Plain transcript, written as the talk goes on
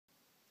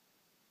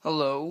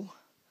Hello,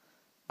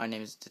 my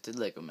name is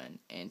LegoMan,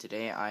 and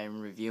today I am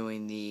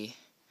reviewing the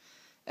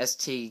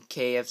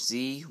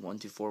sdkfz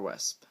 124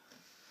 Wespe,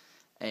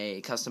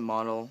 a custom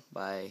model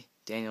by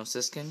Daniel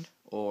Siskin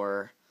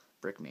or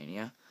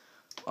Brickmania.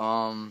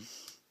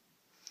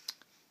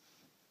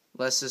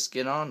 Let's just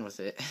get on with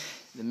it.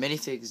 The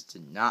minifigs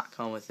did not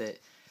come with it.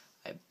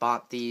 I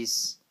bought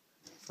these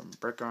from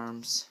Brick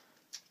Arms,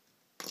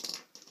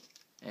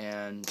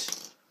 and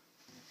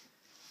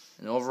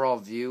an overall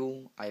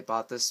view, I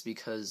bought this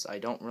because I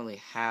don't really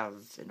have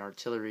an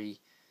artillery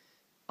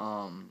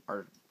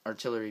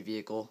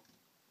vehicle.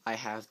 I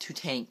have 2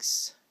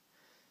 tanks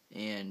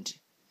and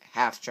a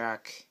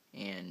half-track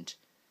and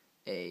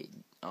a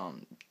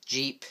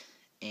Jeep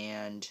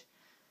and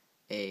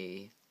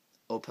a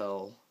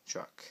Opel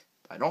truck.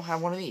 I don't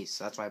have one of these,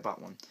 so that's why I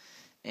bought one.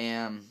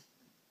 And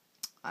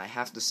I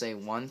have to say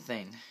one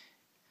thing.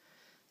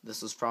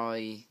 This was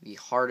probably the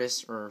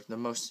hardest or the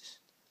most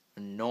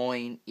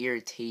annoying,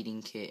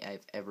 irritating kit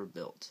I've ever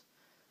built.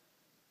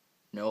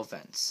 No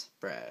offense,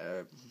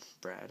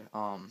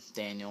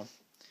 Daniel.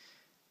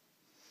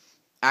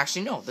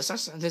 Actually, no.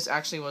 This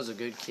actually was a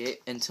good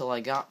kit until I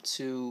got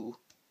to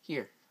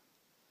here.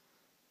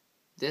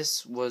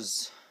 This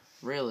was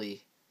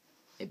really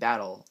a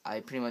battle.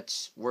 I pretty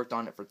much worked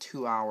on it for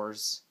 2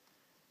 hours.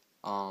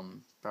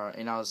 And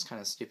I was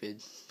kind of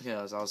stupid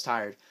because I was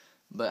tired.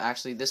 But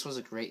actually, this was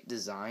a great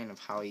design of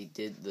how he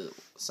did the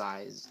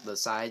sides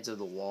of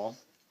the wall.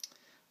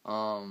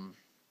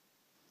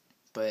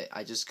 But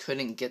I just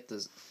couldn't get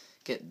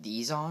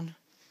these on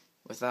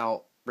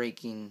without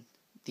breaking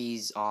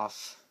these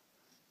off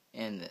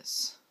and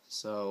this.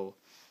 So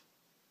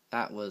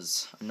that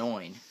was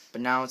annoying.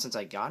 But now since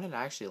I got it,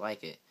 I actually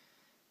like it.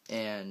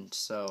 And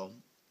so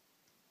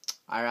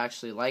I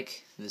actually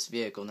like this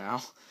vehicle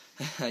now.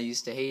 I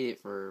used to hate it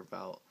for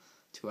about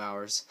 2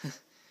 hours.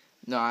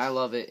 No, I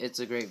love it. It's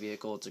a great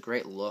vehicle. It's a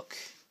great look.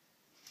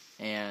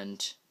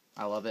 And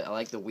I love it. I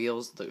like the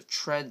wheels. The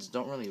treads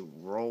don't really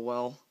roll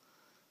well.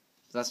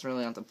 That's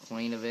really not the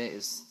point of it.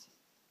 Is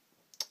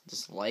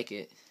just like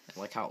it. I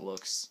like how it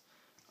looks.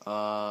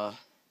 An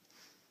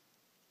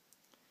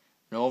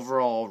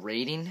overall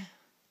rating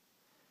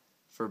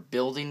for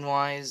building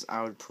wise,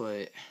 I would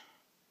put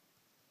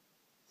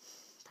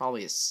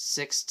probably a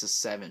 6 to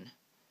 7.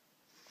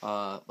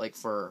 Like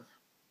for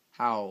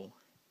how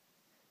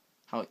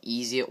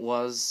easy it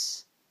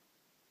was,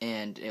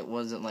 and it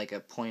wasn't like a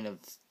point of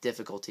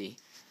difficulty.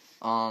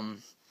 But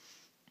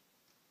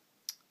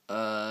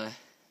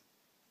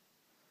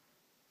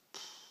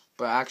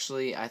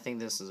actually, I think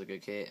this is a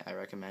good kit. I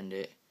recommend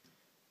it.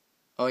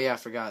 Oh yeah, I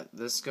forgot.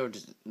 This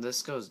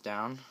goes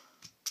down.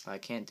 I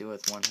can't do it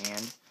with one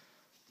hand,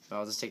 but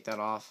I'll just take that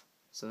off.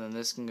 So then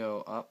this can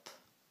go up.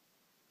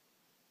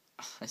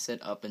 I said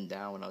up and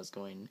down when I was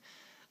going.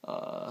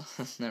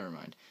 Never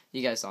mind.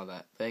 You guys saw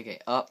that. But okay,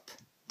 up,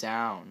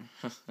 down.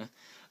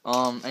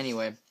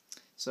 Anyway,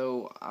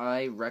 so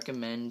I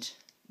recommend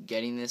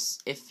getting this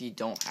if you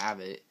don't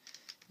have it.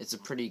 It's a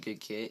pretty good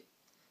kit,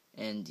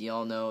 and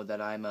y'all know that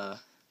I'm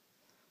a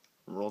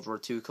World War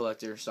II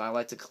collector, so I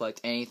like to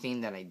collect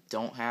anything that I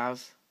don't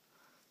have.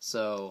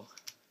 So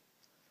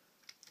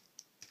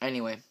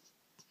anyway,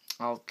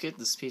 I'll get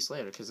this piece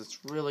later because it's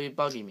really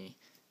bugging me.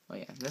 Oh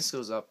yeah, this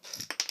goes up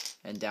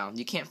and down.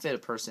 You can't fit a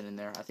person in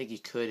there. I think you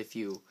could if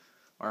you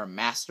are a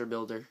master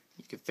builder.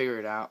 You could figure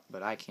it out,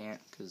 but I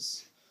can't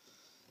because,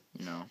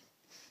 you know,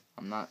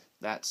 I'm not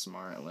that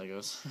smart at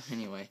Legos.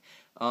 Anyway,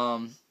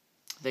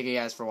 thank you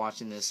guys for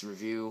watching this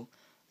review.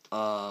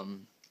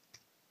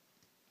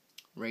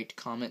 Rate,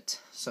 comment,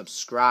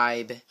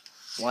 subscribe,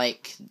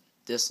 like,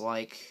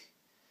 dislike.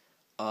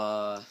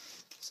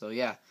 So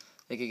yeah,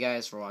 thank you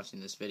guys for watching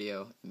this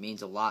video. It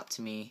means a lot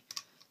to me.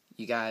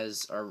 You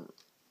guys are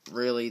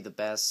really the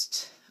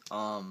best.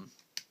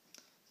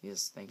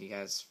 Yes, thank you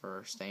guys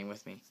for staying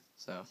with me.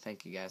 So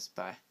thank you guys.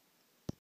 Bye.